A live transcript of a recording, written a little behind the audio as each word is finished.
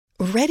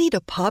Ready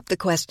to pop the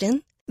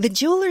question? The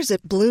jewelers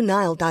at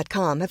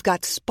BlueNile.com have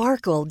got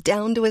sparkle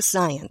down to a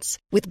science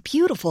with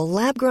beautiful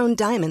lab-grown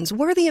diamonds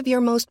worthy of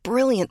your most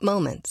brilliant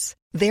moments.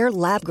 Their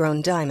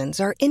lab-grown diamonds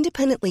are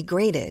independently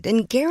graded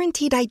and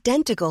guaranteed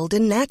identical to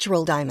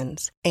natural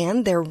diamonds,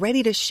 and they're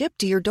ready to ship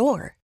to your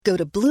door. Go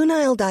to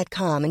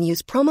BlueNile.com and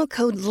use promo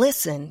code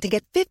LISTEN to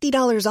get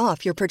 $50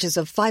 off your purchase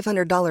of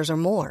 $500 or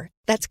more.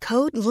 That's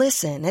code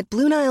LISTEN at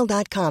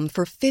BlueNile.com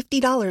for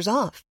 $50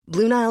 off.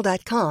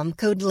 BlueNile.com,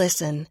 code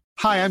LISTEN.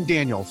 Hi, I'm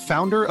Daniel,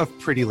 founder of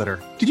Pretty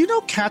Litter. Did you know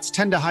cats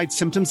tend to hide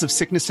symptoms of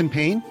sickness and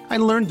pain? I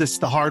learned this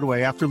the hard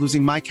way after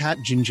losing my cat,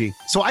 Gingy.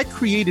 So I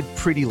created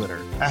Pretty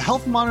Litter, a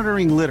health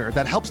monitoring litter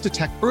that helps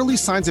detect early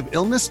signs of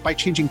illness by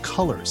changing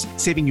colors,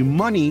 saving you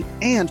money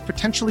and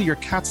potentially your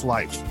cat's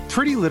life.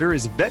 Pretty Litter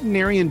is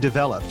veterinarian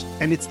developed,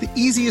 and it's the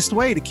easiest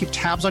way to keep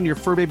tabs on your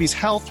fur baby's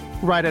health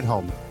right at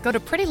home. Go to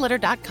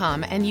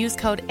prettylitter.com and use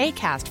code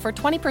ACAST for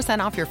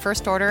 20% off your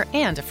first order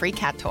and a free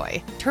cat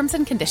toy. Terms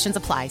and conditions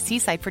apply. See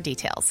site for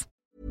details.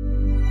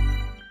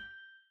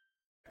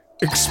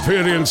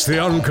 Experience the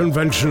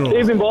unconventional,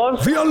 Evening,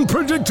 boss. the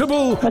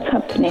unpredictable, What's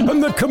happening?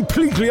 and the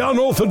completely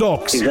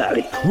unorthodox.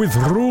 Exactly. With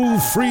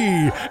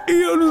rule-free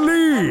Iain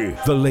Lee.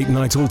 The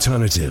late-night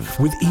alternative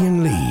with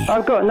Iain Lee.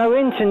 I've got no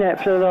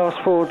internet for the last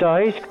 4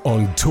 days.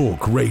 On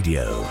Talk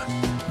Radio.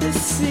 The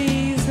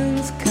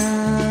seasons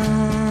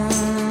come,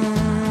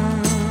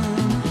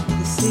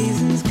 the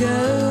seasons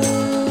go.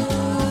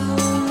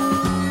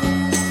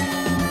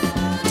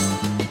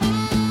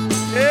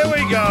 Here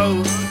we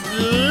go.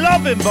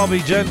 Loving Bobby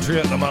Gentry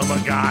at the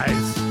moment,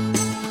 guys.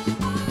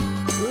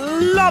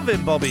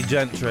 Loving Bobby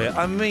Gentry.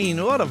 I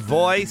mean, what a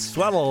voice,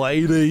 what a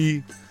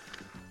lady.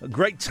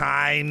 Great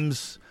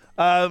times.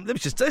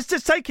 Let's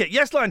just take it.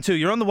 Yes, line 2,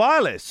 you're on the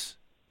wireless.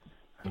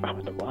 I'm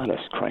on the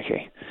wireless,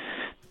 crikey.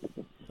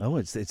 Oh,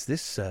 it's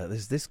this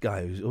there's this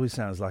guy who always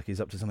sounds like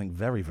he's up to something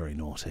very, very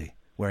naughty,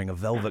 wearing a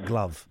velvet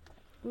glove,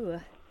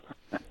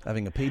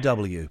 having a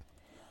PW.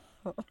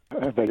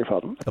 Beg your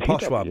pardon? A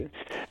posh one.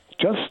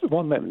 Just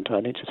one moment. I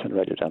need to turn the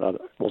radio down. I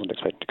wasn't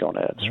expecting to go on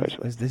air straight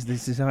away.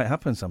 This is how it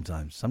happens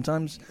sometimes.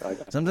 Sometimes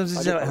this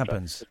is how it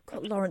happens.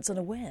 Got Lawrence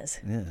unawares.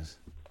 Yes.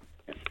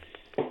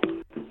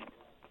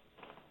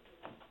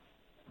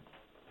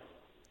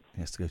 He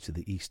has to go to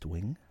the East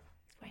Wing.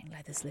 Wearing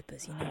leather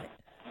slippers, you know it.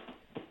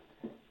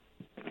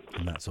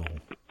 And that's all.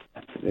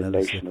 The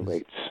nation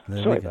awaits.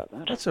 Sorry about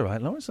that. That's all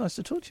right, Lawrence. Nice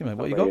to talk to you, mate.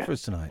 What you got for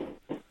us tonight?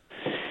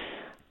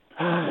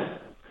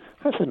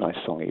 That's a nice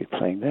song you're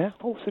playing there.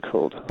 What was it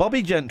called?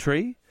 Bobby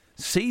Gentry.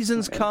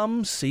 Seasons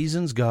come,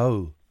 seasons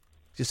go.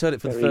 Just heard it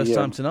for the first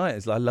time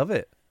tonight. I love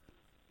it.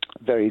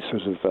 Very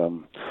sort of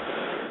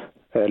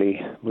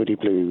early Moody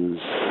Blues.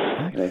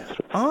 You know, sort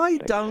of I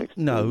don't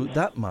know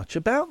that much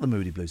about the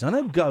Moody Blues. I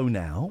know Go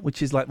Now,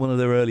 which is like one of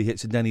their early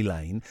hits of Denny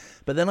Lane,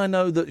 but then I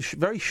know that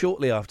very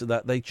shortly after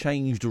that they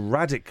changed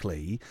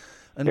radically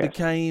and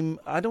became,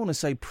 I don't want to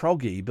say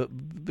proggy, but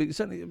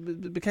certainly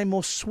became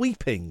more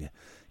sweeping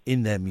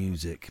in their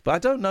music. But I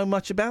don't know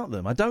much about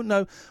them. I don't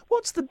know.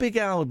 What's the big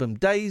album?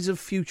 Days of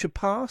Future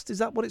Past? Is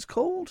that what it's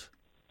called?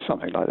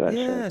 Something like that.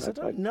 Yes, I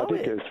don't know I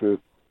did go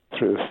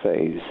through a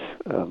phase.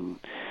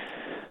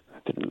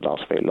 Didn't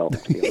last very long,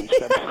 to be honest.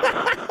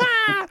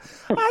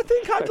 I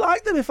think I'd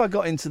like them if I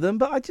got into them,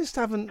 but I just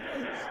haven't.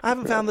 I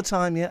haven't found the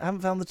time yet. I haven't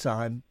found the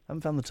time.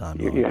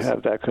 You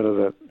have that kind of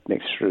a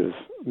mixture of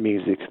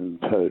music and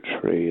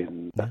poetry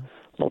and a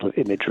lot of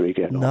imagery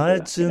going on.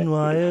 Nights in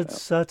Wyatt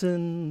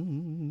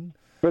Sutton.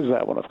 There's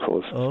that one, of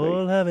course.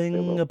 All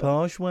having a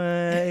posh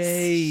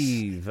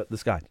wave at the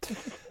sky.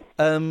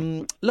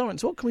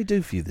 Lawrence, what can we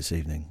do for you this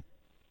evening?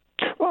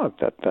 Well,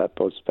 that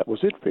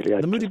was it,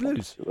 really. The Moody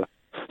Blues.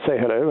 Say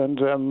hello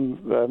and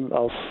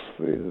ask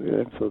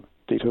for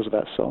details of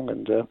that song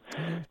and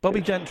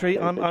Bobby Gentry.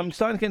 I'm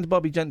starting to get into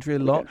Bobby Gentry a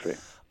lot.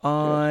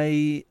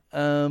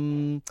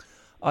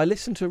 I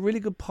listened to a really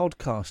good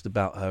podcast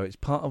about her. It's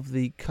part of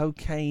the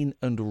Cocaine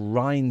and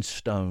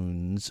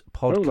Rhinestones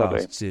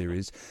podcast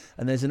series.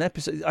 And there's an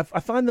episode.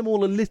 I find them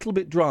all a little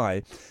bit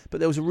dry,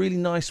 but there was a really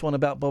nice one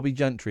about Bobby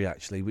Gentry,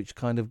 actually, which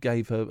kind of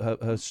gave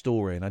her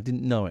story. And I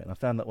didn't know it. And I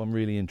found that one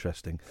really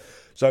interesting.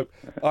 So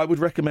I would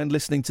recommend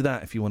listening to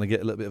that if you want to get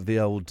a little bit of the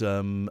old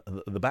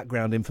the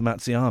background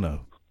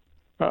Informaziano.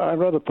 I'm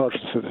rather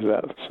partial to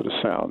that sort of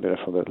sound,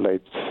 from the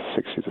late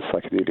 60s of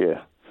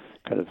psychedelia.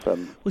 Kind of,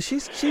 well,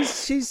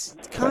 she's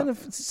kind of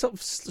sort of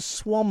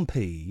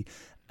swampy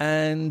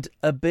and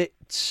a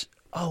bit.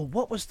 Oh,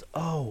 what was?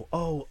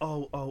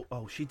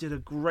 She did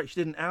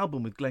an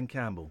album with Glenn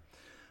Campbell.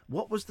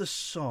 What was the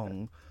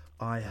song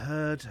I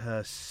heard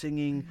her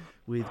singing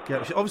with?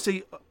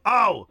 Obviously,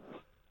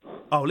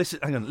 listen,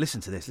 hang on,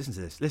 listen to this.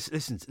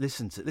 Listen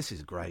to this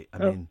is great. I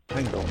mean,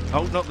 hang on.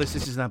 Oh, not this.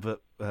 This is an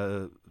advert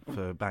for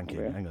banking.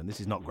 Yeah. Hang on,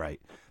 this is not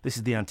great. This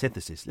is the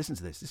antithesis. Listen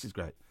to this. This is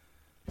great.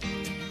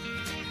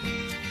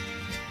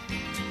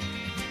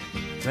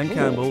 Glenn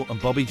Campbell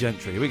and Bobby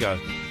Gentry. Here we go.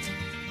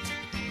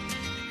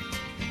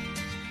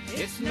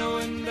 It's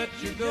knowing that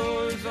your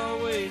door is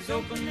always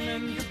open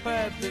and your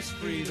path is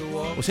free to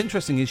walk. What's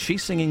interesting is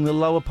she's singing the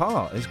lower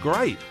part. It's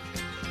great.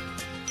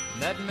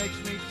 That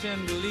makes me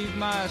tend to leave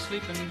my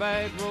sleeping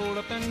bag rolled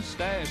up and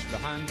stashed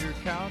behind your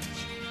couch.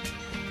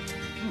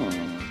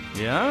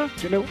 Yeah?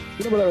 Do you know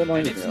what that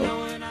reminds me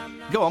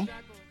of? Go on.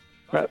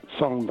 That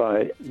song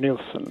by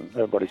Nielsen,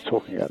 Everybody's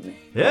Talking At Me.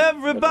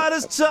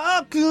 Everybody's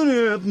talking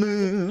at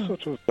me.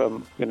 Sort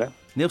of,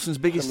 Nielsen's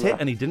biggest hit,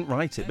 and he didn't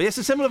write it. But it's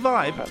a similar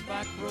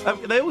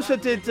vibe. They also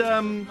did...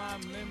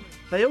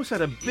 they also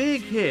had a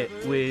big hit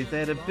with... They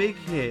had a big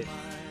hit...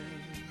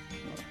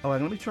 Oh,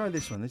 hang on, let me try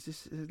this one. Let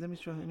me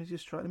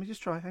just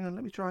try. Hang on,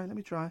 let me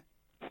try.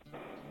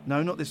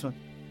 No, not this one.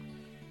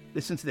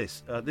 Listen to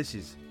this. This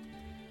is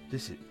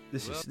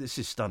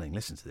stunning.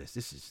 Listen to this.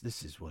 This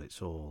is what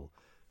it's all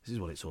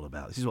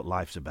about. This is what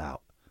life's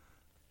about.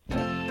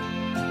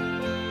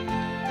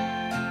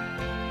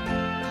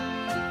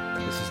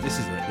 This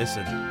is it.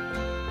 Listen.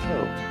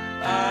 Oh.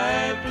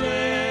 I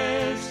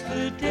bless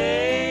the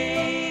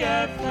day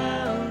I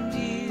found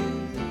you.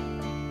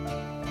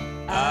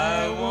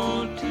 I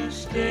want to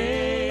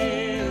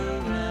stay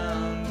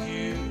around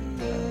you,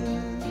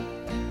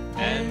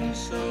 and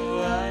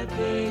so I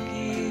beg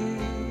you,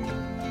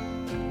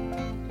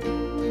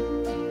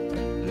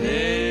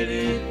 let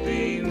it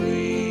be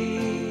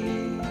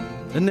me.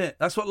 Isn't it?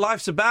 That's what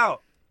life's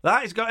about.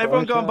 That has got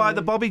everyone going by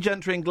the Bobby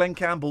Gentry and Glenn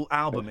Campbell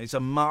album. It's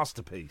a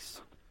masterpiece.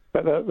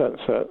 That's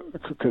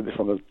could be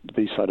from the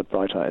B-side of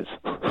Bright Eyes.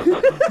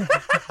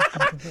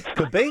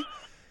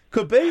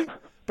 Could be.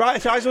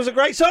 Bright Eyes was a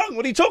great song.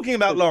 What are you talking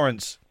about,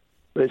 Lawrence?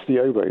 It's the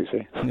oboe, you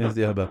see. It's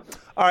the oboe.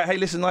 All right, hey,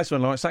 listen, nice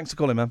one, Lawrence. Thanks for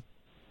calling, man.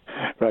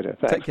 Right,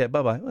 thanks. Take care.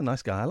 Bye-bye. What a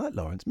nice guy. I like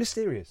Lawrence.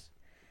 Mysterious.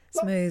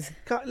 Smooth.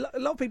 A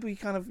lot of people, you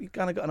kind of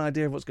got an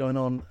idea of what's going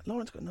on.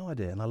 Lawrence got no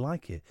idea, and I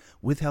like it.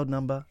 Withheld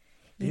number.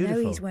 Beautiful.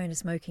 You know he's wearing a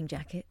smoking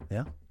jacket.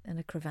 Yeah. And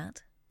a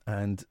cravat.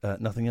 And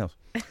nothing else.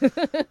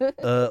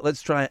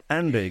 Let's try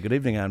Andy. Good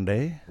evening,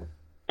 Andy.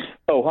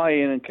 Oh, hi,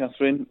 Ian and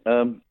Catherine.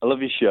 I love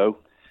your show.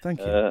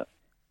 Thank you.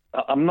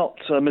 I'm not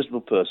a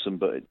miserable person,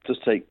 but it does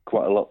take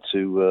quite a lot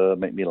to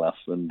make me laugh,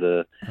 and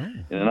in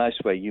a nice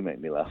way, you make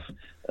me laugh.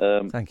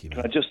 Thank you.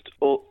 Can I just?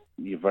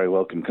 You're very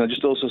welcome. Can I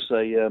just also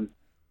say,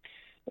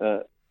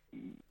 I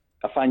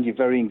find you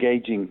very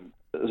engaging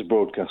as a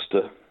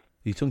broadcaster. Are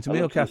you talking to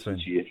me or Catherine?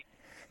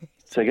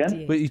 Say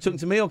again? Are you talking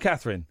to me or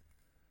Catherine?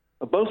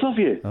 Both of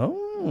you.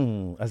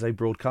 Oh, as a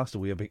broadcaster,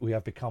 we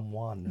have become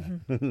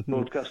one.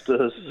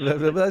 Broadcasters.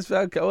 That's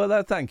okay.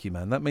 Well, thank you,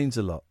 man. That means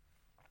a lot.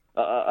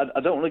 I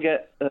don't want to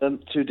get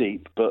too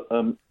deep, but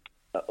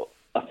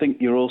I think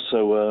you're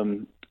also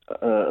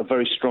a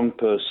very strong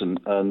person,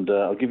 and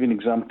I'll give you an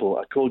example.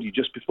 I called you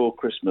just before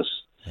Christmas,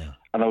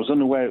 and I was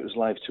unaware it was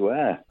live to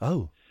air.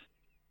 Oh.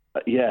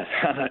 Yeah.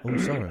 Oh,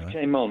 sorry. I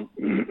came on,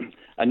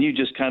 and you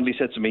just kindly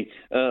said to me,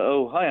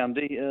 "Oh, hi,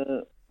 Andy.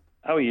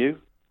 How are you?"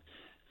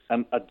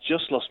 And I'd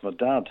just lost my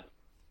dad,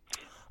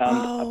 and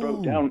I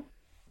broke down.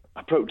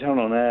 I broke down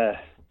on air,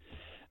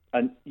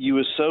 and you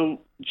were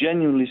so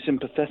genuinely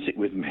sympathetic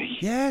with me.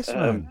 Yes,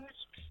 man.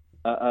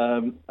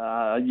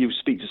 You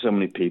speak to so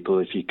many people,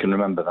 if you can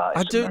remember that.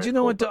 I do. Do you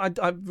know?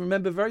 I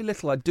remember very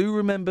little. I do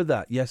remember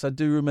that. Yes, I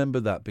do remember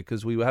that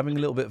because we were having a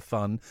little bit of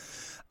fun,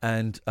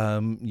 and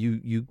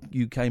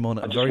you came on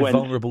at a very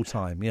vulnerable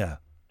time. Yeah.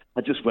 I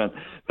just went,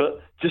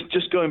 but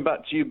just going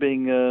back to you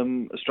being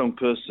a strong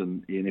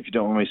person, Ian, if you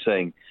don't mind me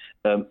saying,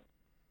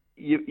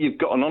 you've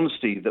got an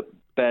honesty that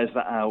bears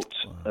that out.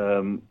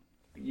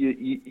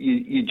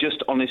 You're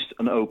just honest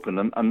and open,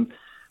 and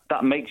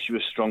that makes you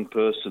a strong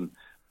person.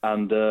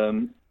 And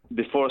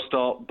before I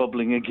start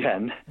bubbling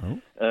again,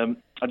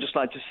 I'd just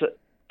like to say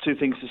two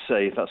things to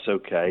say, if that's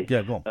okay.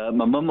 Yeah, go on.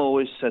 My mum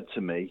always said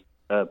to me,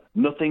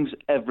 nothing's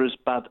ever as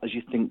bad as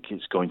you think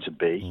it's going to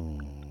be,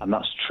 and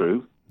that's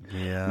true.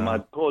 Yeah.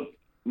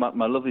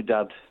 My lovely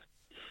dad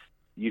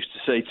used to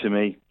say to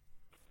me,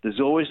 "There's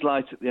always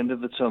light at the end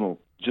of the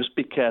tunnel. Just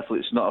be careful;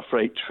 it's not a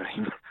freight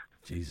train."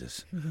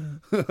 Jesus.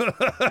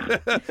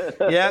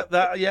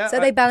 Yeah. So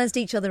they balanced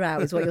each other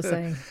out, is what you're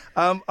saying.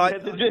 They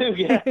do,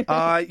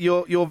 yeah.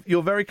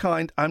 You're very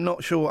kind. I'm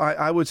not sure.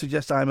 I would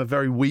suggest I am a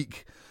very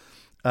weak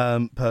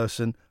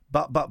person,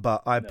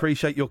 but I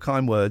appreciate your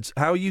kind words.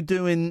 How are you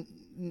doing?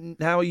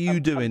 How are you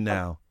doing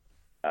now?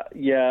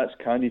 Yeah, it's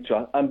kind of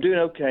you. I'm doing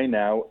okay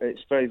now.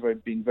 It's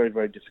been very,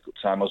 very difficult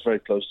time. I was very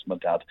close to my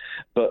dad,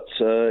 but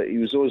he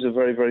was always a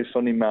very, very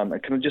funny man.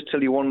 Can I just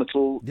tell you one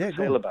little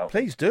tale about him?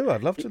 Please do.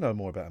 I'd love to know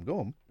more about him. Go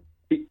on.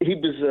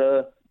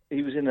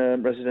 He was in a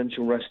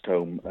residential rest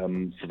home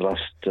for the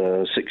last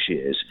 6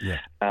 years,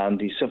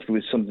 and he suffered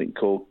with something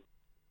called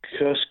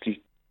Korsakoff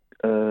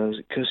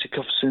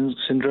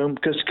syndrome.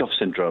 Korsakoff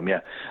syndrome,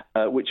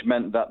 which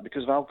meant that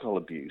because of alcohol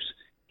abuse,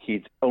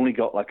 he'd only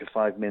got like a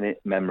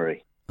 5-minute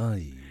memory.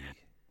 Aye.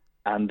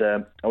 And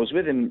I was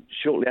with him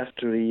shortly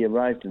after he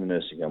arrived in the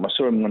nursing home. I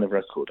saw him whenever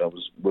I could. I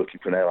was working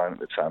for an airline at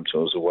the time, so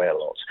I was away a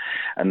lot.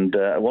 And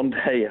one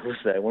day I was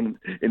there, in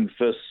the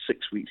first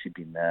 6 weeks he'd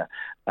been there,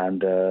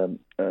 and a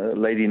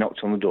lady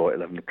knocked on the door at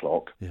 11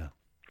 o'clock in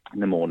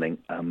the morning.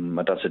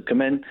 My dad said,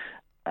 "Come in,"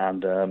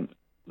 and the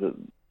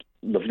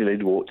lovely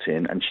lady walked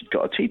in, and she'd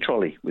got a tea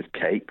trolley with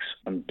cakes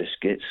and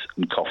biscuits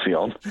and coffee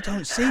on. You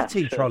don't see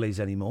tea trolleys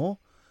anymore.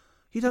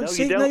 You don't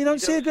see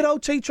a good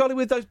old tea trolley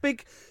with those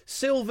big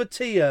silver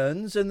tea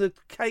urns and the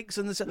cakes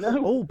and the...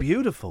 No. Oh,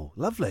 beautiful.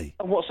 Lovely.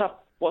 And what's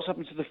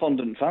happened to the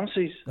fondant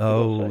fancies?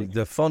 Oh,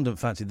 the fondant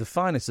fancy. The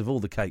finest of all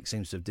the cakes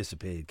seems to have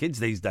disappeared. Kids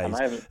these days,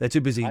 they're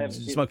too busy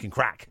smoking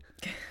crack.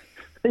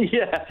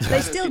 Yeah.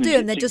 They still do,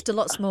 and they're just a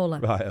lot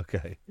smaller. Right,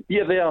 okay.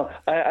 Yeah, they are.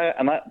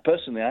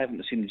 Personally, I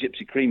haven't seen the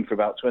gypsy cream for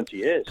about 20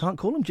 years. Can't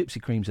call them gypsy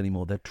creams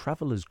anymore. They're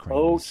travellers' creams.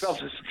 Oh,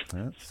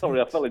 travellers.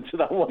 Sorry, I fell into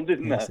that one,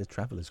 didn't I? Yes, they're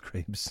travellers'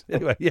 creams.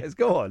 Anyway, yes,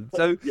 go on.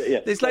 So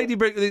this lady,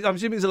 I'm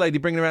assuming it's a lady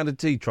bringing around a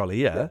tea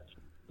trolley, yeah?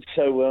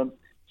 So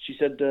she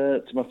said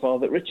to my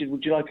father, Richard,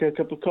 would you like a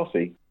cup of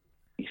coffee?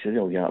 He said,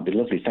 oh, yeah, that'd be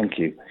lovely, thank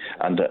you.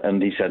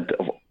 And he said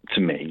to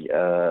me,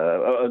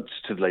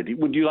 to the lady,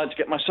 would you like to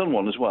get my son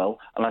one as well?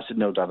 And I said,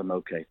 no, Dad, I'm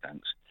okay,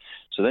 thanks.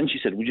 So then she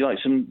said, would you like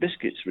some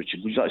biscuits, Richard?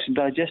 Would you like some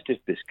digestive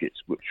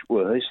biscuits, which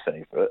were his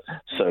favourite?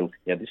 So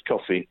he had his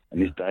coffee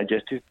and his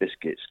digestive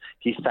biscuits.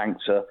 He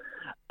thanked her,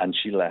 and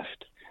she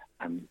left.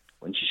 And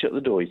when she shut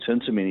the door, he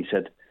turned to me and he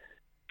said,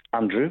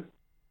 Andrew,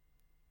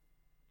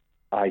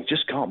 I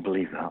just can't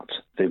believe that.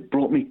 They've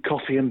brought me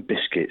coffee and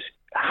biscuits.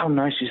 How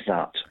nice is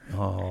that?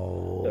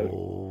 Oh.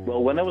 So,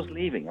 well, when I was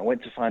leaving, I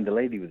went to find a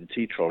lady with a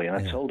tea trolley, and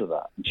I told her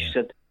that. And she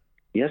said,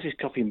 he has his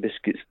coffee and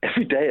biscuits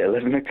every day at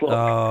 11 o'clock.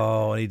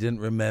 Oh, he didn't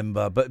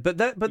remember. But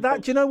that,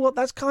 do you know what?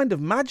 That's kind of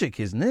magic,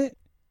 isn't it?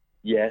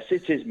 Yes,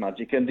 it is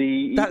magic. And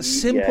that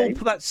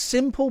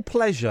simple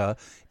pleasure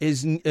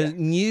is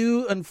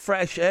new and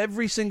fresh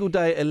every single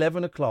day at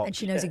 11 o'clock. And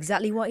she knows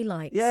exactly what he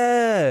likes.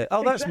 Yeah.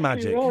 Oh, that's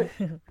exactly magic.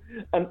 Right.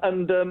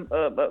 and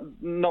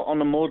not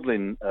on a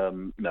maudlin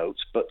note,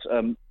 but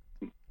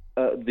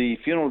the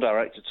funeral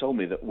director told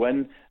me that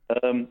when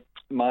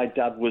my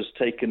dad was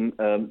taken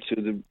to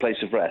the place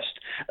of rest,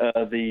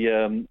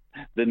 the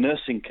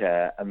nursing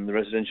care and the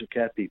residential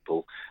care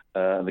people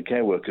and the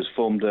care workers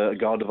formed a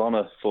guard of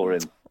honour for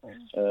him.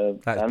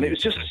 And beautiful. It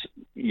was just,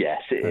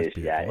 yes, it that's is.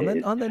 Beautiful.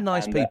 Yeah, aren't there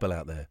nice people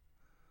out there?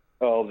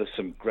 Oh, there's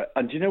some great.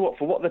 And do you know what?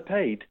 For what they're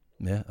paid.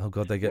 Yeah. Oh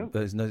God, they get.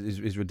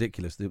 It's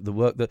ridiculous. The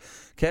work that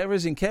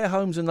carers in care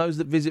homes and those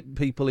that visit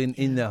people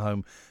in their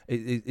home.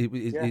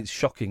 It's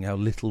shocking how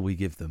little we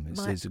give them.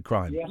 It's a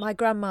crime. Yeah. My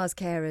grandma's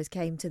carers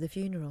came to the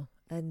funeral,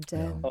 and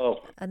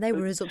they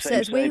were as upset same,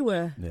 as we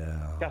were.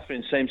 Yeah.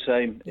 Catherine,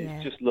 same. Yeah.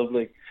 It's just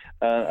lovely.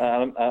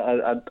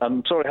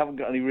 I'm sorry, I haven't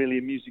got any really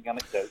amusing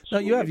anecdotes. No,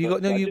 you have.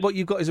 What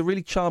you've got is a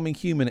really charming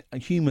human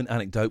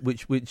anecdote,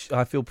 which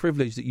I feel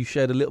privileged that you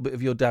shared a little bit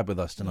of your dad with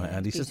us tonight,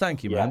 Andy. So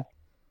thank you, man.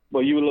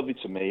 Well, you were lovely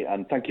to me,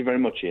 and thank you very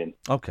much, Ian.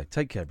 Okay,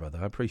 take care, brother.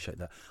 I appreciate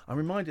that. I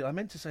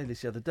meant to say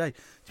this the other day. Do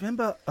you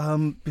remember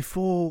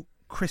before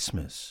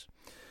Christmas,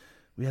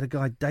 we had a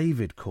guy,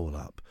 David, call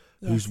up,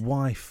 whose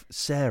wife,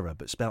 Sarah,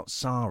 but spelt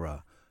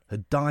Sarah,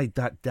 had died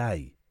that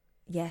day.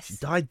 Yes. She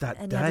died that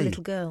day. And he had a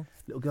little girl.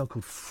 Little girl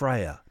called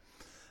Freya.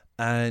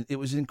 And it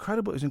was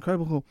incredible. It was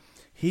incredible.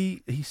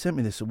 He sent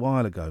me this a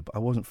while ago, but I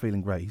wasn't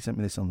feeling great. He sent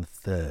me this on the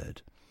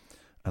 3rd.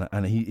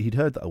 And he'd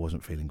heard that I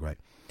wasn't feeling great.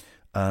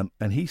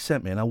 And he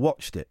sent me, and I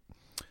watched it.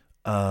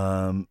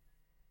 And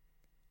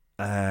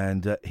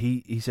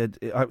he said,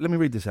 let me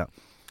read this out.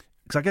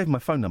 Because I gave him my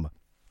phone number.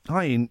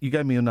 Hi, Ian, you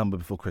gave me your number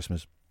before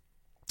Christmas.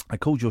 I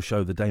called your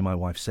show the day my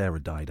wife Sarah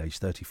died,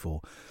 aged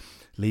 34,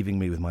 leaving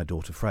me with my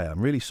daughter Freya.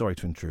 I'm really sorry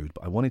to intrude,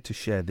 but I wanted to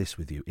share this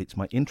with you. It's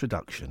my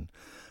introduction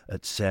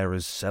at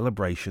Sarah's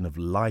celebration of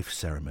life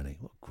ceremony.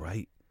 What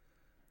great,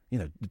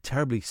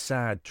 terribly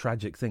sad,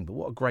 tragic thing, but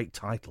what a great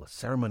title, a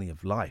ceremony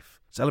of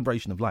life,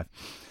 celebration of life.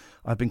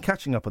 I've been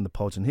catching up on the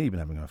pods, and he's been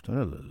having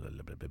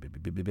afternoon.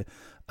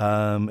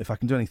 If I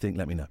can do anything,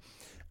 let me know.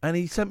 And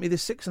he sent me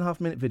this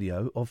 6.5-minute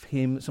video of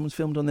him, someone's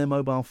filmed on their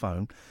mobile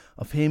phone,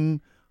 of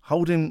him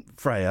holding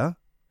Freya.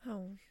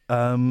 Oh.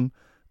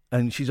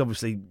 And she's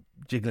obviously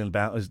jiggling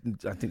about.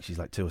 I think she's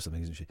like 2 or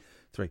something, isn't she?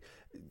 3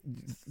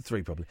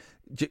 probably.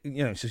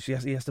 So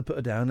he has to put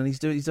her down, and he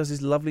does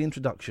this lovely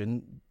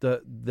introduction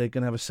that they're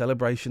going to have a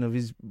celebration of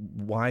his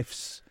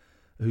wife's,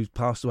 who's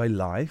passed away,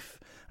 life.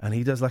 And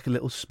he does like a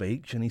little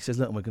speech, and he says,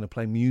 look, we're going to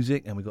play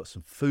music, and we've got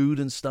some food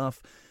and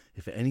stuff.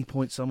 If at any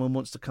point someone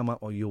wants to come up,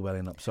 you're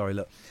welling up, sorry,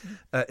 look.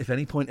 If at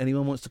any point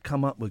anyone wants to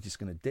come up, we're just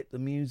going to dip the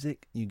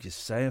music. You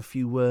just say a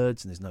few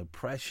words, and there's no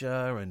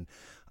pressure, and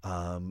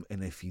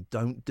if you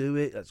don't do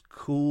it, that's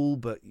cool,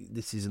 but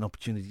this is an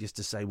opportunity just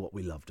to say what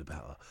we loved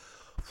about her.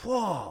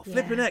 Whoa,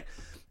 flipping heck.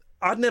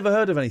 I'd never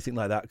heard of anything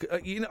like that.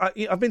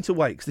 I've been to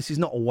wakes. This is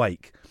not a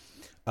wake.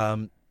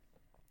 And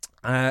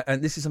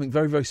this is something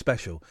very, very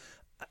special.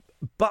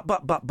 But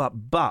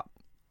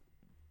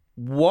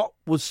what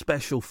was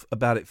special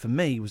about it for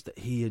me was that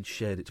he had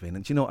shared it to me.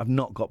 And do you know what? I've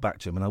not got back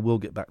to him, and I will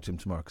get back to him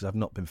tomorrow because I've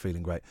not been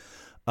feeling great.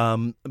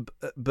 But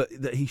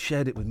that he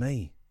shared it with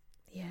me.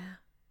 Yeah.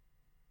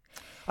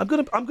 I'm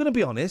gonna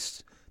be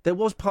honest. There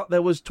was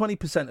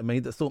 20% of me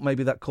that thought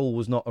maybe that call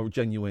was not a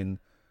genuine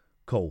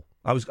call.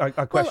 I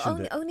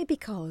questioned it. Only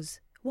because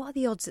what are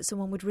the odds that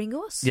someone would ring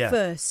us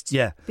first?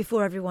 Yeah.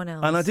 Before everyone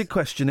else. And I did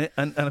question it,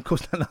 and of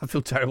course I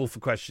feel terrible for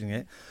questioning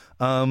it.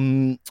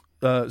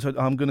 So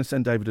I'm going to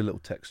send David a little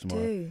text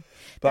tomorrow. Do.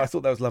 But I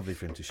thought that was lovely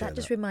for him to share. That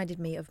just reminded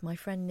me of my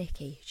friend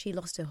Nikki. She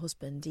lost her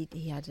husband.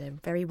 He had a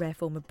very rare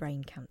form of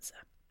brain cancer,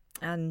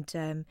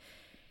 and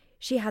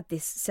she had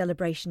this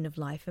celebration of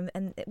life,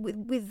 and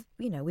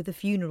with the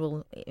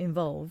funeral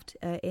involved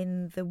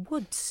in the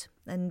woods,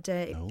 and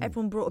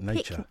everyone brought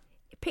a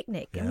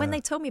picnic. Yeah. And when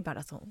they told me about it,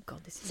 I thought, oh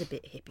God, this is a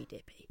bit hippy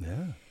dippy.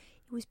 Yeah,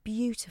 it was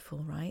beautiful,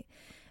 right?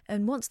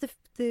 And once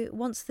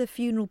the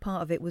funeral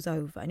part of it was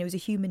over, and it was a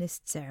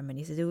humanist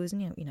ceremony, so there was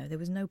there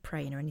was no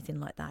praying or anything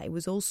like that. It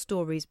was all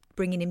stories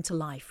bringing him to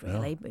life,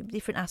 really,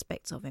 different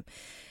aspects of him.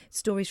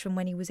 Stories from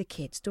when he was a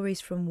kid, stories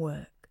from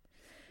work.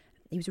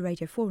 He was a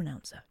Radio 4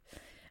 announcer.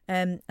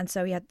 And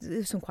so there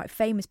were some quite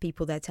famous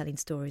people there telling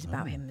stories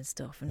about him and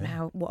stuff, and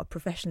what a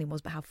professional he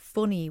was, but how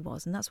funny he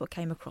was, and that's what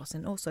came across.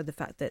 And also the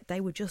fact that they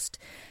were just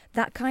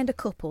that kind of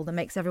couple that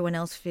makes everyone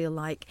else feel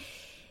like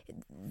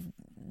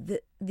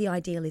the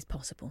ideal is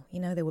possible.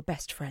 They were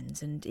best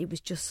friends, and it was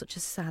just such a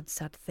sad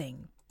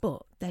thing.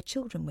 But their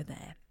children were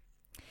there.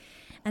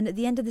 And at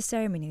the end of the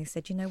ceremony, they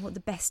said, you know what, the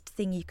best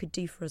thing you could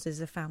do for us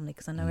as a family,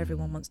 because I know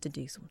everyone wants to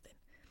do something.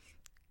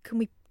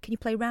 Can you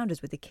play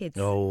rounders with the kids?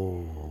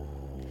 Oh,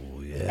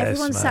 yes,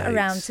 everyone sat mate.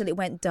 around till it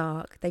went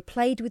dark. They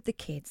played with the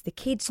kids. The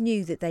kids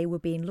knew that they were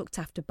being looked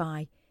after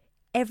by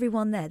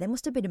everyone there. There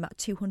must have been about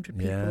 200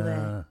 people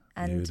there.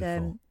 And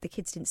the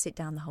kids didn't sit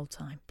down the whole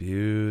time.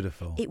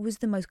 Beautiful. It was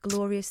the most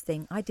glorious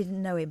thing. I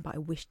didn't know him, but I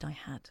wished I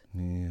had.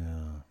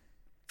 Yeah.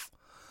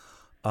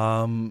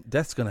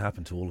 Death's going to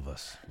happen to all of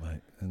us,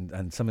 right?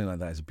 And something like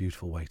that is a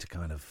beautiful way to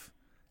kind of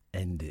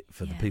end it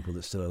for the people that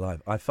are still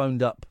alive. I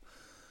phoned up.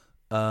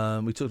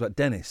 We talked about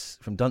Dennis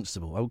from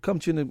Dunstable. I will come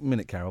to you in a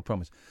minute, Carol, I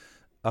promise.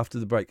 After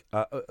the break,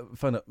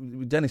 phoned up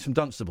Dennis from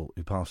Dunstable,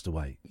 who passed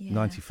away.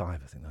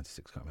 95, I think,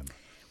 96, can't remember.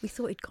 We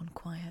thought he'd gone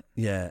quiet.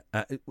 Yeah,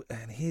 and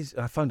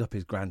I phoned up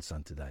his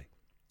grandson today,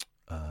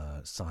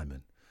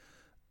 Simon,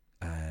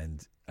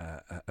 and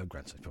a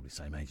grandson probably the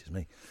same age as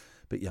me,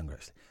 but younger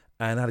actually.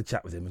 And I had a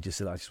chat with him and just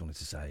said, I just wanted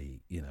to say,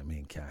 me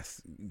and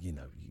Kath,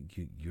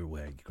 you're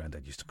aware your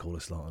granddad used to call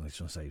us a lot, and I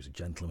just want to say he was a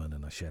gentleman,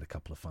 and I shared a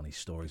couple of funny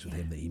stories with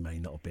him that he may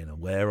not have been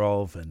aware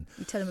of. And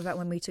you tell him about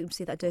when we took him to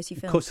see that dirty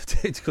film? Of course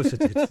I did.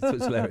 It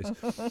was hilarious.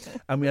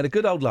 And we had a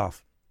good old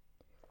laugh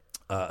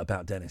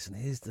about Dennis. And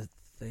here's the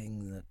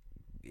thing that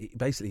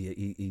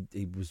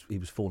he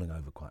was falling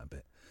over quite a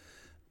bit,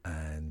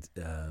 and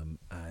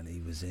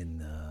he was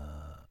in.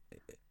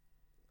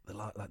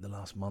 The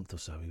last month or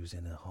so, he was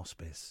in a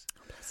hospice,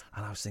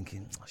 and I was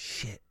thinking, oh,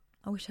 shit.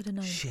 I wish I'd have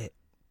known. Shit,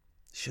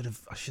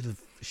 I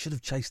should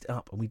have chased it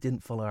up, and we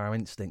didn't follow our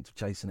instinct of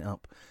chasing it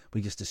up.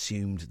 We just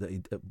assumed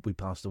that we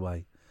passed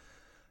away,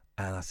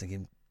 and I was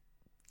thinking,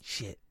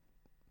 shit,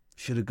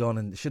 should have gone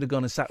and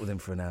sat with him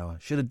for an hour.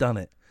 Should have done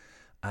it,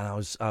 and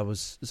I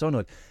was so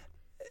annoyed.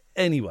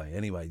 Anyway,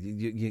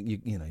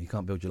 you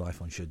can't build your life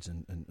on shoulds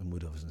and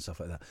would-haves and stuff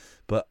like that.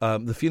 But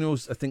the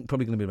funeral's, I think,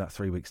 probably going to be about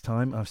 3 weeks'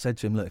 time. I've said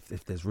to him, look,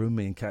 if there's room,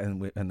 me and Kath,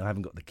 and I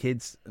haven't got the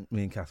kids,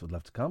 me and Kath would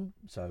love to come.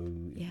 So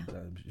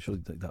I'm sure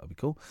that would be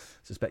cool. I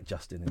suspect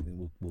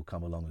Justin will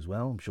come along as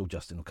well. I'm sure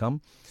Justin will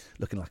come,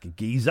 looking like a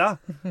geezer.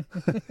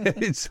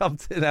 It's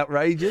something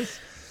outrageous.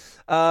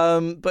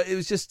 But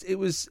it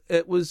was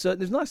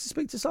nice to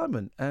speak to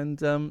Simon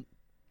and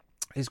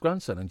his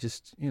grandson, and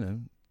just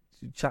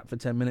chat for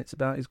 10 minutes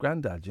about his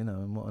granddad,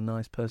 and what a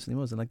nice person he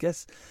was. And I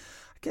guess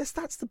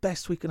that's the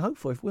best we can hope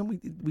for. If when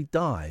we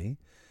die,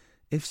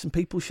 if some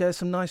people share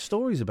some nice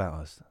stories about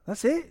us,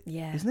 that's it,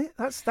 isn't it?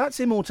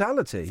 That's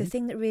immortality. The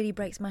thing that really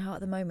breaks my heart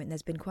at the moment,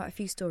 there's been quite a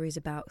few stories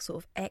about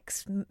sort of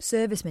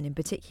ex-servicemen in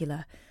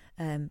particular,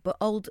 but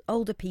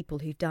older people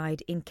who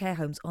died in care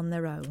homes on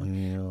their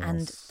own,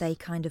 and they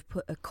kind of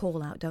put a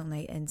call out, don't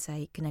they, and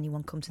say, can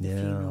anyone come to the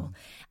funeral?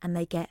 And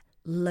they get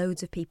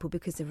loads of people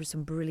because there are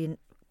some brilliant,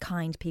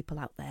 kind people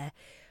out there.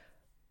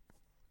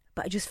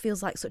 But it just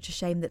feels like such a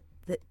shame that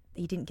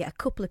he didn't get a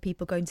couple of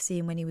people going to see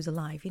him when he was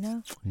alive,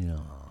 Yeah.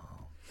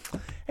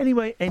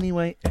 Anyway,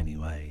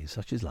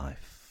 such is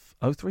life.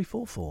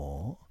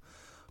 0344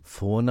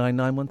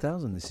 499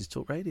 1000. This is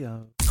Talk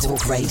Radio.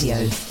 Talk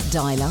Radio.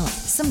 Dial up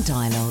some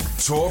dialogue.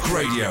 Talk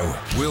Radio.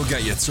 We'll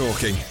get you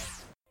talking.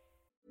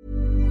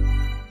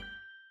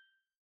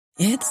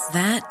 It's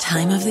that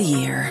time of the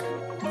year.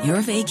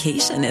 Your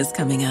vacation is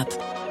coming up.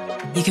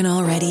 You can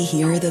already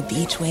hear the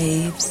beach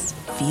waves,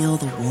 feel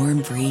the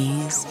warm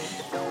breeze,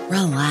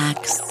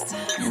 relax,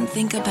 and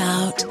think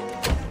about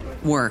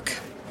work.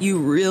 You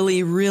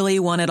really, really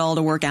want it all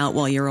to work out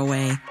while you're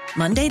away.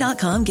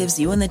 Monday.com gives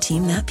you and the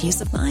team that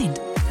peace of mind.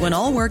 When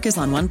all work is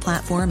on one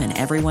platform and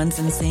everyone's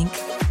in sync,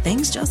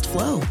 things just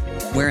flow.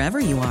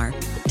 Wherever you are,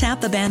 tap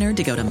the banner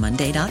to go to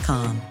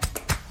Monday.com.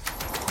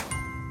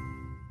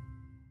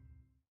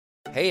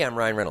 Hey, I'm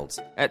Ryan Reynolds.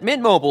 At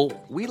Mint Mobile,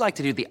 we like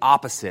to do the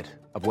opposite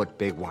of what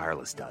Big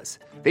Wireless does.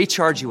 They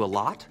charge you a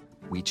lot,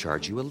 we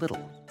charge you a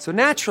little. So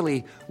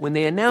naturally, when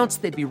they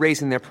announced they'd be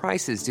raising their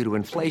prices due to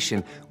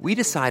inflation, we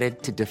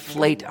decided to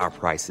deflate our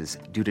prices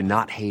due to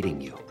not hating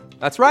you.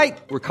 That's right.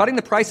 We're cutting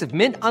the price of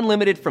Mint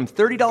Unlimited from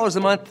 $30 a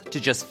month to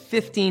just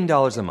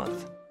 $15 a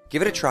month.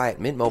 Give it a try at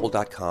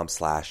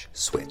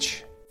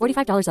mintmobile.com/switch.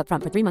 $45 up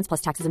front for 3 months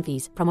plus taxes and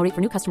fees. Promo rate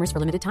for new customers for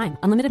limited time.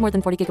 Unlimited more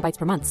than 40 gigabytes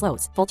per month.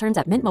 Slows full terms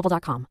at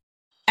mintmobile.com.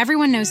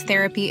 Everyone knows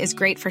therapy is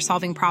great for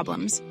solving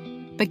problems.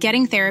 But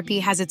getting therapy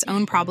has its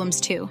own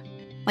problems too.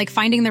 Like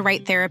finding the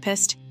right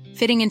therapist,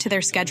 fitting into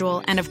their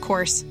schedule, and of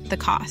course, the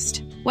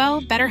cost.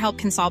 Well, BetterHelp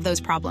can solve those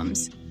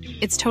problems.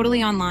 It's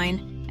totally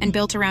online and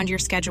built around your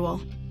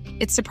schedule.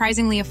 It's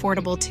surprisingly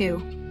affordable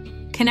too.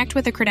 Connect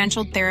with a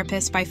credentialed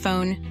therapist by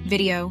phone,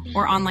 video,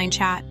 or online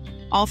chat,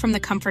 all from the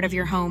comfort of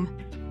your home.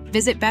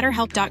 Visit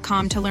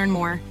BetterHelp.com to learn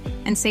more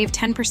and save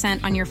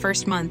 10% on your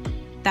first month.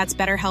 That's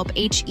BetterHelp,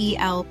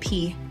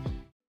 H-E-L-P.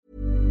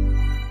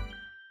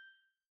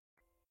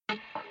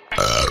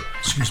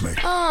 Excuse me.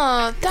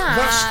 Oh,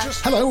 Dad.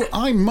 Hello,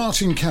 I'm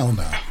Martin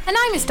Kellner. And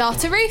I'm his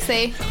daughter,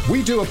 Ruthie.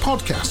 We do a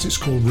podcast. It's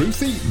called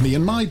Ruthie, Me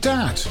and My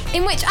Dad.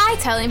 In which I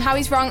tell him how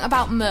he's wrong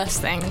about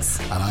most things.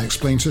 And I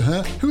explain to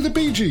her who the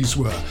Bee Gees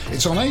were.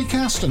 It's on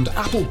Acast and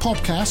Apple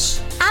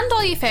Podcasts. And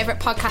all your favourite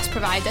podcast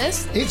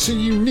providers. It's a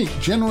unique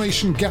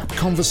generation gap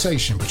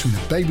conversation between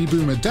a baby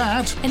boomer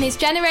dad and his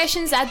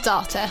Generation Z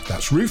daughter.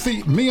 That's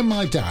Ruthie, Me and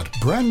My Dad.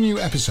 Brand new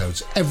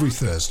episodes every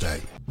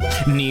Thursday.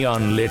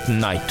 Neon lit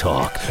night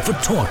talk for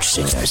torch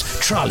singers,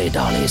 trolley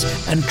dollies,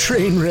 and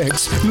train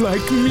wrecks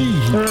like me.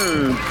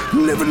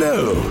 Never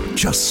know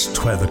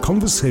just where the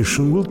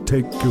conversation will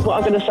take you.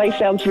 What I'm going to say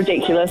sounds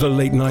ridiculous. The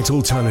Late Night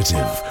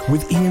Alternative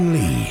with Iain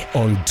Lee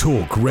on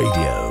Talk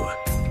Radio.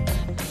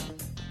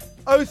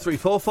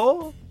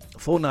 0344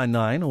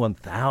 499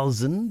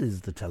 1000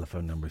 is the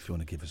telephone number if you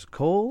want to give us a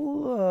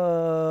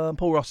call.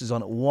 Paul Ross is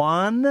on at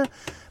 1.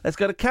 Let's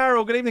go to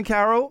Carol. Good evening,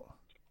 Carol.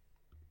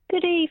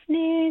 Good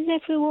evening,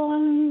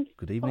 everyone.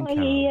 Good evening, Hi,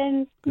 Carol.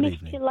 Ian. Good Missed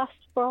evening. you last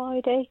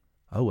Friday.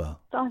 Oh,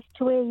 well. Nice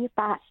to hear you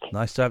back.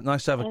 Nice to have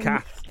a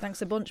Kath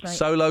Thanks a bunch, mate.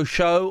 solo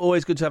show.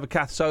 Always good to have a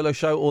Kath solo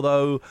show,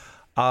 although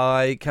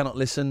I cannot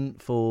listen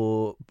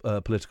for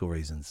political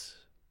reasons.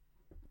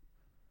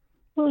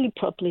 Well, you're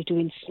probably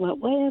doing something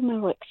way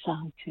more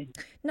exciting.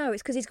 No,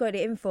 it's because he's got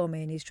it in for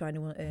me and he's trying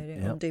to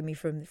undo me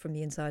from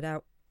the inside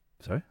out.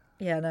 Sorry?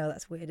 Yeah, no,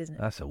 that's weird, isn't it?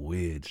 That's a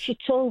weird. She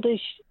told us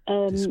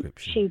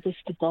she was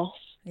the boss.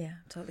 Yeah,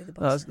 totally the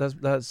boss. That's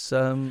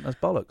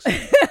bollocks.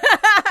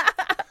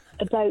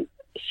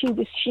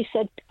 She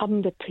said,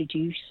 I'm the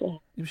producer.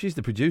 She's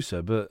the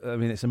producer, but I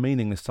mean, it's a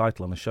meaningless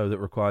title on a show that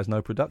requires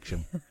no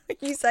production.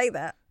 You say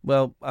that.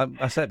 Well,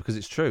 I say it because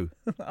it's true.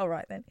 All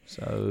right then.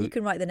 So you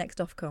can write the next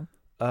Ofcom.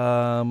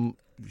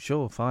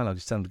 Sure, fine. I'll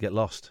just tell them to get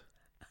lost.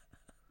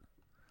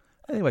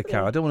 Anyway,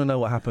 Cara, I don't want to know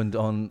what happened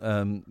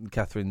on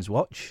Catherine's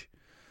watch.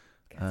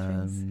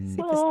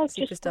 Well, I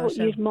just thought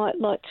you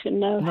might like to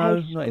know how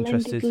not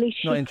interested.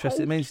 Not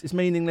interested. It means it's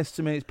meaningless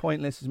to me. It's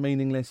pointless. It's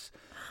meaningless.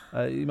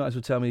 You might as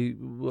well tell me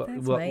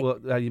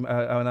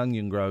how an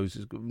onion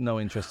grows. No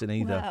interest in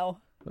either. Wow.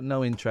 But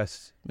no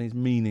interest. It means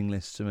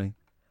meaningless to me.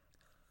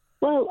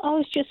 Well, I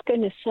was just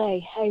going to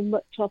say how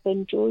much I've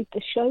enjoyed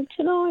the show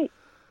tonight.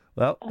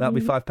 Well, that'll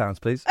be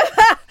 £5, please.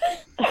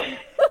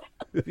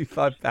 It'll be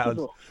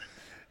 £5.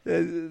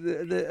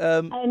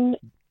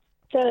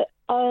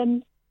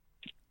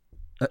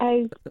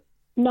 How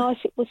nice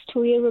it was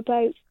to hear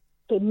about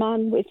the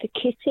man with the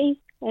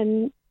kitty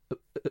and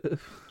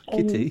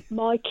Kitty?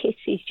 My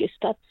kitty's just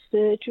had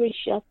surgery.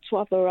 She had to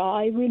have her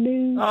eye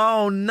removed.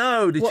 Oh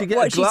no! Did she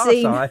get a glass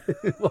eye?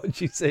 What had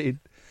she seen?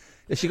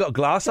 Has she got a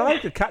glass eye?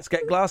 Do cats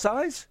get glass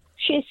eyes?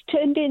 She's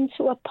turned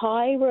into a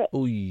pirate.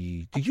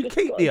 Oy. Did you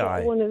keep the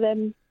eye? One of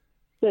them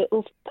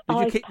little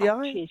eye Did you keep the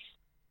eye?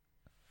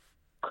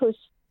 Because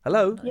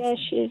hello. Yeah,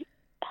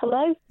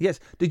 hello. Yes.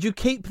 Did you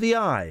keep the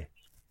eye?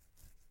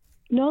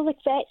 No, the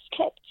vets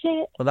kept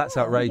it. Well, that's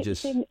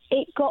outrageous.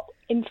 It got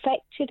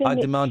infected. And I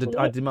demand a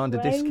around.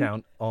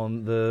 discount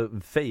on the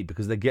fee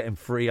because they're getting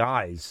free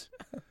eyes.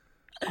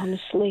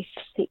 Honestly,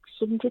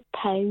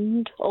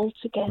 £600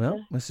 altogether.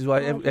 Well, this is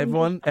why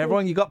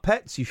everyone, you got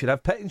pets. You should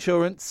have pet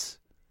insurance.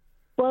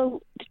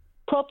 Well, the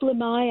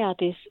problem I had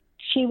is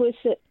she was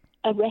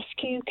a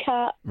rescue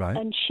cat, right,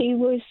 and she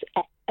was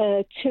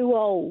too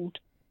old.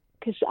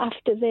 Because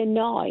after they're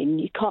 9,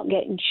 you can't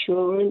get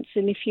insurance,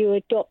 and if you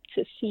adopt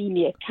a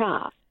senior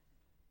cat,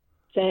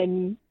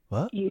 then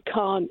you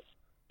can't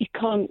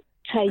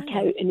take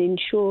out an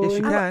insurance. Yes,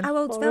 you can. How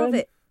old's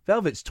Velvet?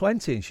 Velvet's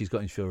 20 and she's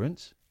got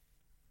insurance.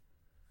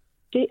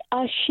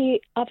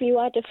 Have you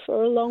had her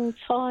for a long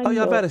time? Oh,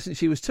 yeah, I've had her since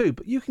she was 2,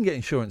 but you can get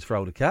insurance for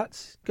older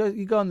cats.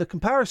 You go on the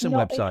comparison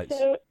websites.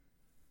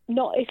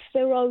 Not if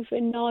they're over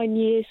 9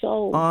 years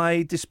old.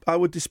 I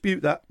would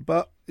dispute that,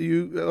 but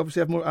you obviously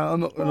have more. I'm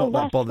not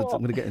that bothered. I'm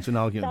going to get into an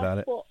argument about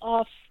it.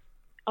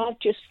 I've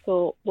just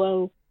thought,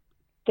 well,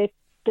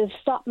 there's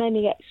that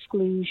many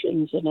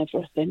exclusions and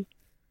everything.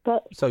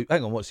 But so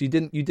hang on, what? So you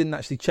didn't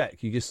actually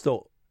check? You just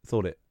thought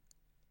it?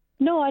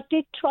 No, I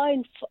did try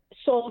and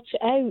sort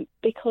it out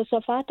because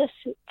I've had her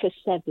for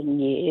 7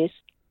 years,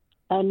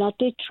 and I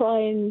did try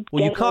and.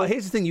 Well, you can't.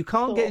 Here's the thing: you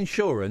can't get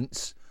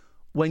insurance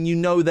when you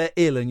know they're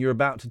ill and you're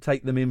about to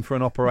take them in for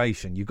an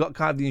operation. You've got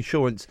to have the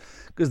insurance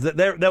because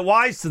they're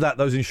wise to that.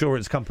 Those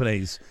insurance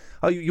companies.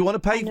 Oh, you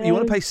want to pay? You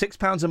want to pay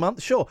 £6 a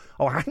month? Sure.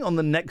 Oh, hang on.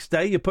 The next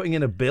day you're putting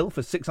in a bill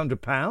for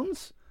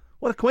 £600.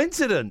 What a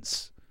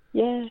coincidence!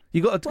 Yeah.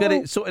 You got to get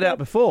it sorted out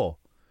before.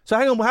 So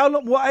hang on. How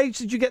long? What age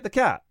did you get the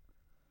cat?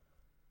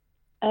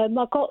 I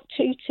got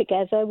two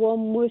together.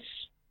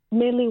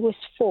 Millie was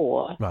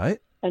 4. Right.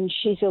 And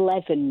she's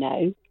 11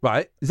 now.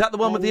 Right. Is that the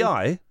one with the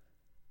eye?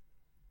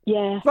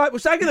 Yeah. Right,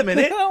 well, hang on a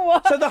minute.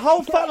 So the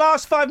whole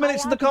last 5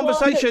 minutes of the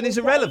conversation is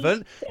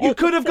irrelevant. You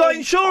could have got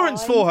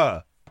insurance for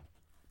her.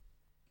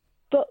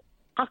 But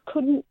I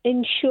couldn't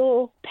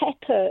insure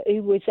Pepper,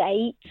 who was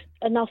 8,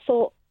 and I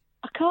thought,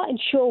 I can't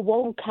insure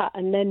one cat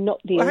and then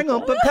not the other. Hang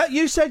on, but Pat,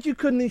 you said you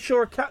couldn't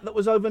insure a cat that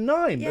was over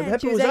 9. Yeah, Pepper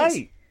she was was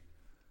 8.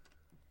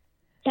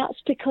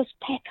 That's because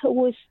Pepper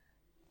was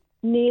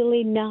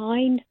nearly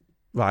 9.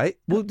 Right.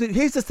 Well,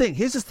 here's the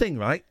thing,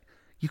 right?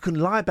 You can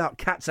lie about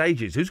cats'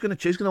 ages. Who's going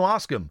to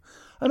ask them?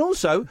 And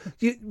also,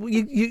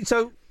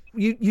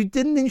 you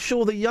didn't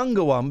insure the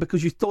younger one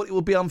because you thought it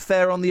would be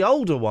unfair on the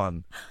older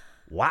one.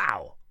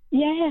 Wow.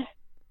 Yeah.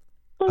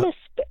 Well,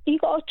 you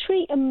got to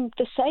treat them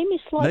the same.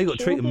 It's like No, you got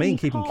to treat them mean,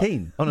 keep them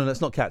keen. Oh no,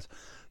 that's not cats.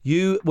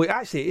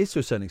 Actually, it is to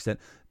a certain extent.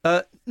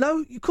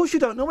 No, of course you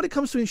don't know when it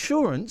comes to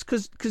insurance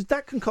because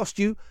that can cost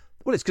you.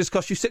 Well, it's going to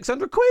cost you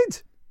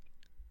 £600.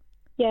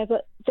 Yeah,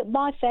 but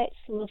my vet's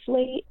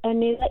lovely,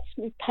 and he lets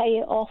me pay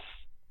it off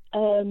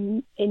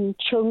in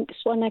chunks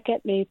when I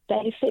get my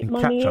benefit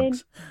money in.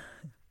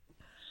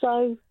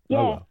 So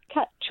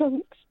cat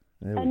chunks.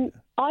 And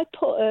I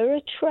put her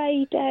a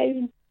tray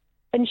down,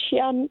 and she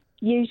hadn't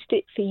used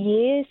it for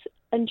years,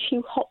 and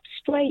she hopped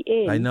straight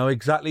in. They know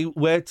exactly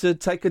where to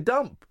take a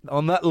dump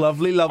on that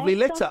lovely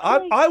litter.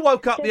 I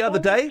woke up the other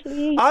day.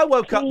 I'm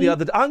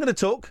going to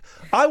talk.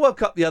 I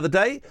woke up the other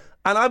day,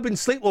 and I've been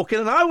sleepwalking,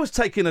 and I was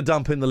taking a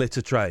dump in the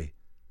litter tray.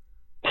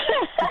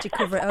 Did you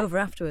cover it over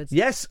afterwards?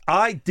 Yes,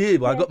 I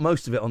did. Well, I got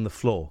most of it on the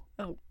floor.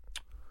 Oh.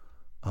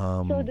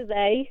 So do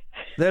they.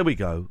 There we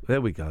go.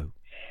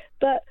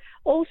 But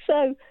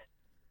also,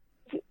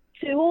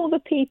 to all the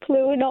people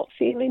who are not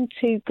feeling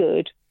too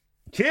good.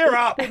 Cheer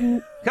up!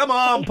 Come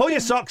on, pull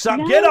your socks up,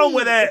 get on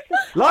with it!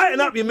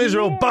 Lighten up, you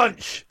miserable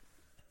bunch!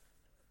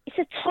 It's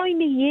a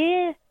time of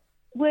year.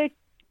 We're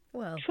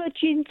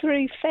trudging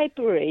through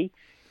February.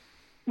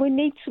 We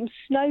need some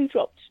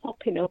snowdrops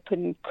popping up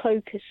and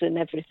crocus and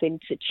everything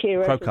to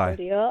cheer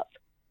everybody up.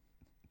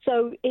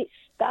 So it's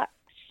that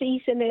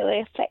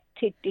seasonally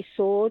affected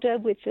disorder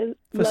with the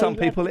For some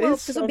people it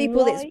is. For some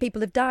people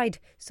people have died,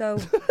 so...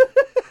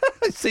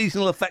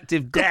 Seasonal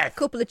affective death. A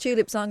couple of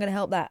tulips aren't going to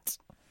help that.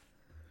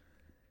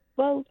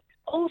 Well,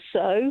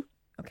 also,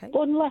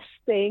 one last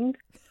thing,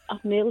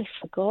 I've nearly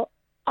forgot.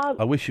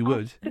 I wish you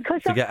would,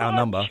 to get our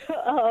number.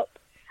 Shut up.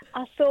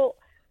 I thought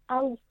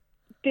I'll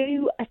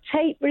do a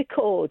tape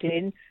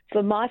recording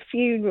for my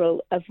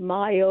funeral of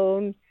my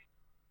own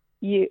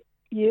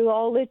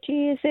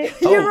urology, is it?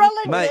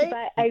 Urology? Mate,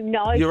 about how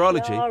nice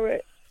urology? you are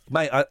at-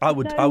 Mate,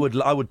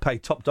 I would pay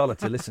top dollar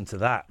to listen to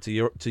that, to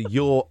your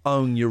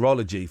own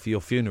urology for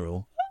your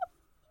funeral.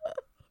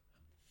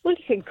 Well,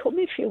 you can come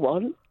if you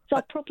want. So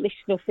I'll probably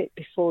snuff it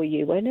before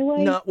you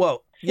anyway. No,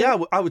 well, yeah,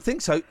 I would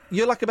think so.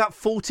 You're like about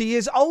 40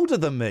 years older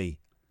than me.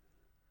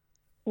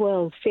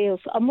 Well,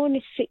 I'm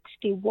only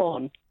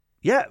 61.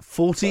 Yeah,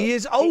 40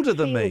 years older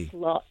than me.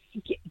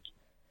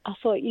 I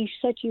thought you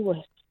said you were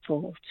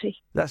 40.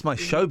 That's my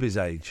showbiz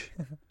age.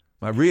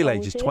 My real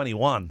age is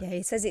 21. Yeah,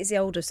 he says it's the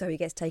older, so he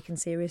gets taken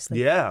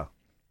seriously. Yeah.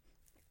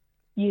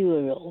 You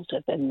were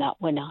older than that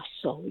when I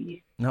saw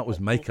you. That was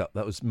makeup.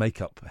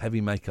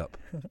 Heavy makeup.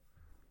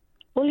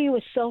 Well, you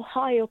were so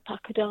high up I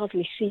could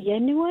hardly see you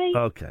anyway.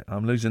 Okay,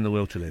 I'm losing the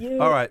will to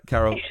live. All right,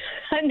 Carol.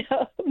 I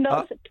know, I'm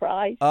not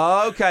surprised.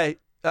 Okay,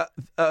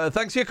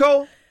 thanks for your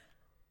call.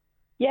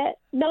 Yeah,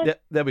 no. Yeah,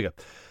 there we go.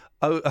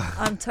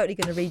 I'm totally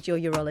going to read your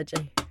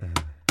urology.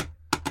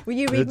 Will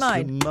you read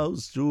mine? It's the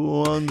most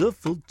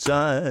wonderful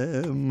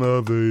time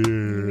of the year.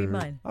 Will you read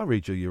mine? I'll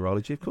read your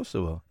urology, of course I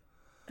will.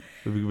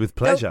 With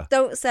pleasure.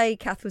 Don't say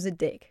Kath was a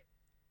dick.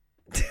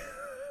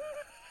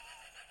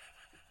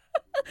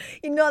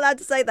 You're not allowed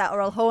to say that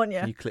or I'll horn you.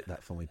 Can you clip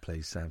that for me,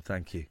 please, Sam?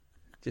 Thank you.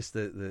 Just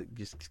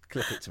just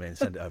clip it to me and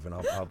send it over, and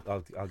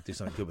I'll do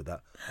something good with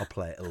that. I'll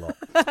play it a lot.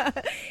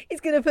 He's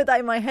going to put that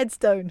in my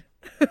headstone.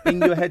 In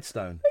your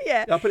headstone?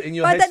 Yeah. I'll put it in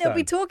your but headstone. Then he'll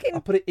be talking.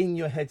 I'll put it in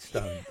your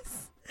headstone.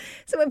 Yes.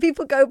 So when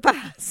people go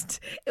past,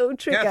 it'll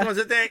trigger. Kath was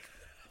a dick.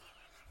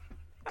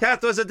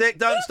 Kath was a dick.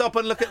 Don't stop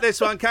and look at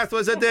this one. Kath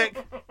was a dick.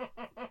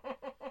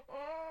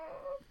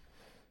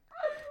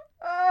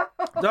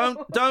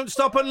 Don't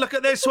stop and look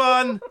at this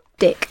one.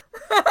 Dick.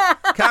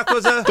 Kath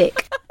was a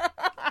dick.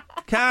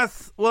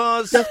 Kath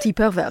was dirty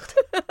pervert.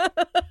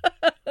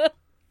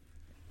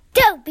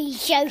 Don't be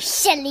so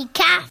silly,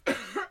 Kath. I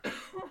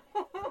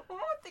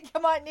think I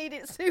might need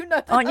it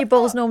sooner. Aren't your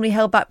balls normally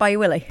held back by your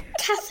willy?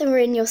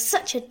 Catherine, you're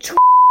such a twat.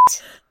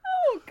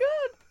 Oh,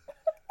 God.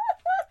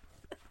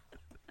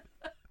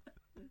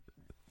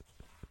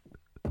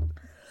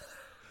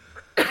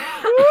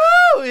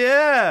 Oh,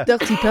 yeah.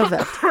 Dirty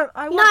pervert.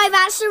 No,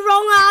 that's the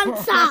wrong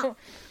answer.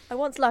 I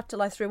once laughed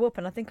till I threw up,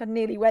 and I think I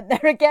nearly went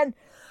there again.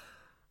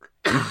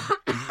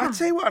 I'll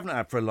tell you what I've not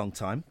had for a long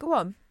time. Go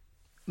on.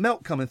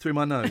 Milk coming through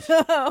my nose.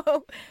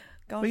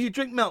 Gosh. When you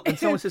drink milk and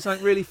someone says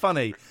something really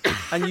funny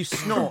and you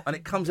snort and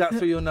it comes out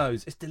through your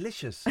nose, it's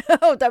delicious.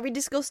 Oh, don't be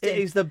disgusting. It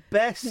is the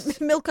best.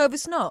 Milk over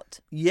snot?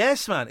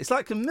 Yes, man. It's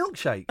like a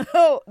milkshake.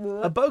 Oh.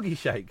 A bogey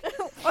shake.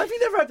 Have you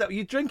never had that?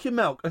 You drink your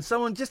milk and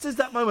someone, just as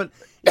that moment,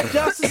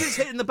 just as it's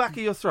hitting the back of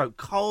your throat,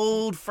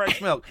 cold,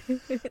 fresh milk,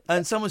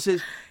 and someone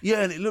says,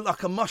 yeah, and it looked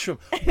like a mushroom.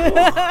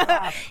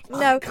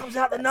 No. It comes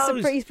out the nose. It's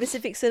a pretty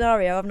specific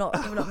scenario. I'm not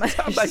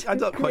managed I'm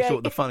not quite sure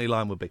what the funny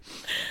line would be.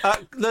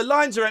 The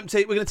lines are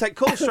empty. We're going to take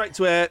calls straight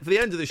to air for the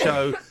end of the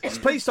show. So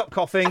please stop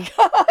coughing.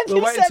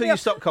 We'll wait until you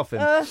stop coughing.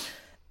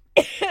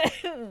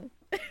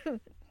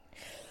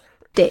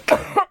 Dick.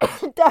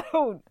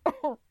 Don't.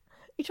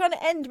 You're trying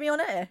to end me on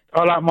air?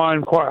 I like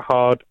mine quite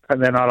hard,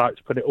 and then I like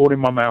to put it all in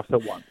my mouth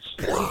at once.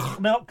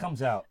 Milk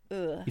comes out.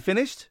 Ugh. You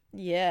finished?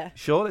 Yeah.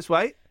 Sure, let's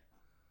wait.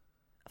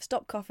 I've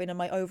stopped coughing and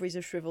my ovaries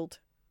have shriveled.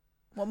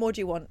 What more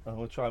do you want? Oh,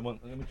 we'll try one.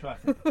 Let me try.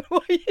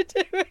 What are you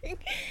doing?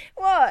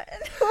 What?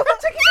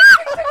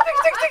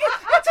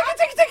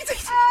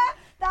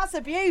 That's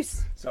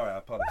abuse. Sorry, I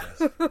apologise.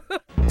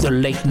 The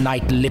late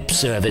night lip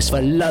service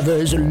for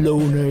lovers,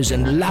 loners,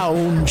 and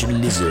lounge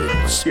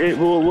lizards. Yeah,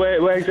 well,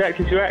 where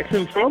exactly is your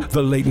accent from?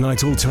 The late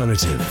night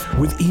alternative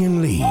with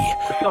Iain Lee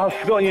I've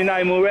forgotten your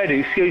name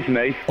already, excuse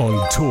me.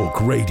 on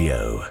Talk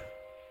Radio.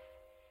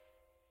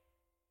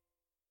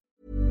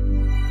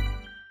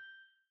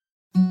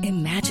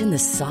 Imagine the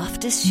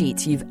softest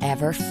sheets you've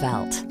ever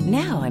felt.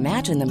 Now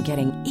imagine them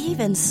getting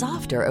even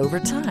softer over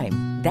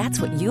time.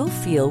 That's what you'll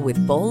feel with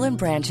Boll &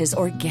 Branch's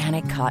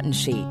organic cotton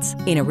sheets.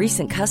 In a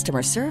recent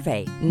customer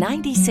survey,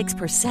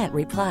 96%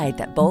 replied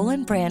that Boll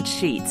 & Branch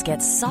sheets get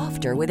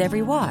softer with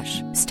every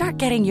wash. Start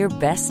getting your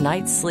best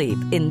night's sleep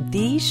in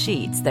these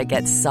sheets that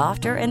get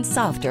softer and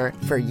softer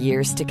for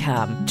years to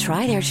come.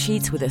 Try their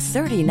sheets with a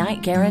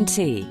 30-night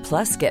guarantee.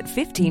 Plus, get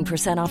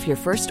 15% off your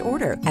first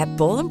order at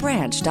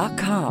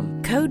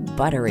bollandbranch.com. Code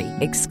BUTTERY.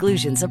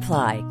 Exclusions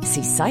apply.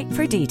 See site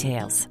for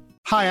details.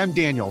 Hi, I'm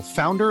Daniel,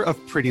 founder of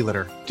Pretty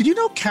Litter. Did you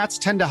know cats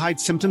tend to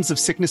hide symptoms of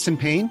sickness and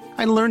pain?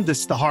 I learned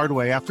this the hard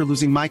way after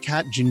losing my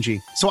cat,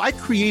 Gingy. So I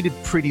created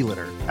Pretty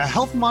Litter, a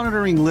health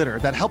monitoring litter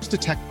that helps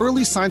detect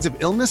early signs of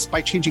illness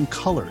by changing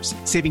colors,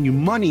 saving you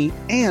money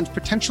and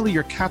potentially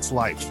your cat's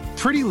life.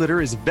 Pretty Litter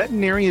is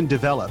veterinarian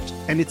developed,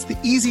 and it's the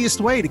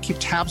easiest way to keep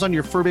tabs on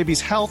your fur baby's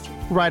health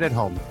right at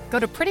home. Go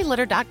to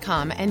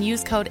prettylitter.com and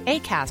use code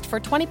ACAST for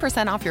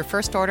 20% off your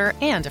first order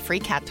and a free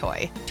cat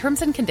toy.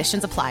 Terms and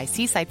conditions apply.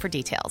 See site for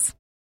details.